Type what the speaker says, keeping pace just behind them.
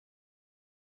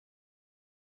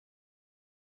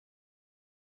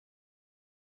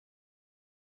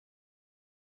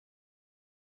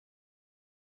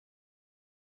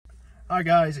Hi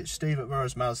guys, it's Steve at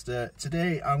Mazda.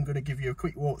 Today I'm going to give you a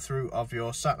quick walkthrough of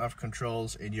your sat-nav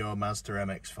controls in your Mazda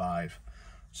MX-5.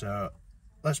 So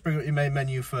let's bring up your main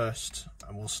menu first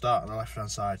and we'll start on the left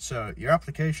hand side. So your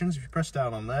applications, if you press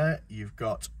down on there, you've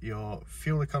got your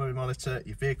fuel economy monitor,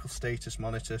 your vehicle status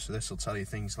monitor, so this will tell you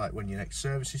things like when your next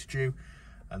service is due,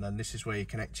 and then this is where you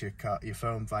connect your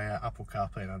phone via Apple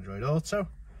CarPlay and Android Auto.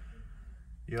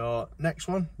 Your next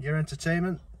one, your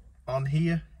entertainment. On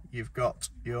here you've got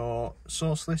your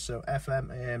source list, so FM,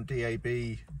 AM,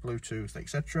 DAB, Bluetooth,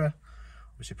 etc.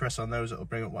 Obviously press on those, it'll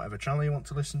bring up whatever channel you want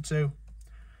to listen to.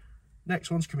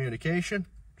 Next one's communication.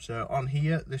 So on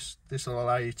here, this will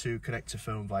allow you to connect to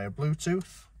phone via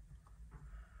Bluetooth.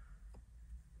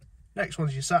 Next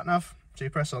one's your sat nav. So you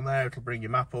press on there, it'll bring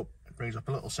your map up. It brings up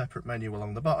a little separate menu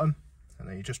along the bottom, and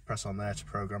then you just press on there to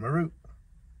program a route.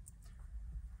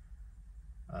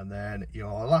 And then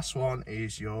your last one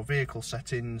is your vehicle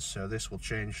settings. So this will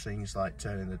change things like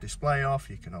turning the display off.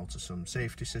 You can alter some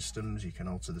safety systems, you can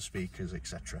alter the speakers,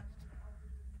 etc.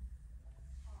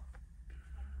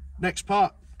 Next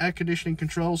part, air conditioning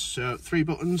controls. So 3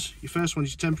 buttons. Your first one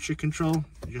is your temperature control.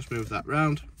 You just move that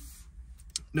round.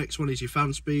 Next one is your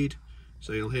fan speed.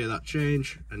 So you'll hear that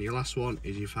change. And your last one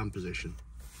is your fan position.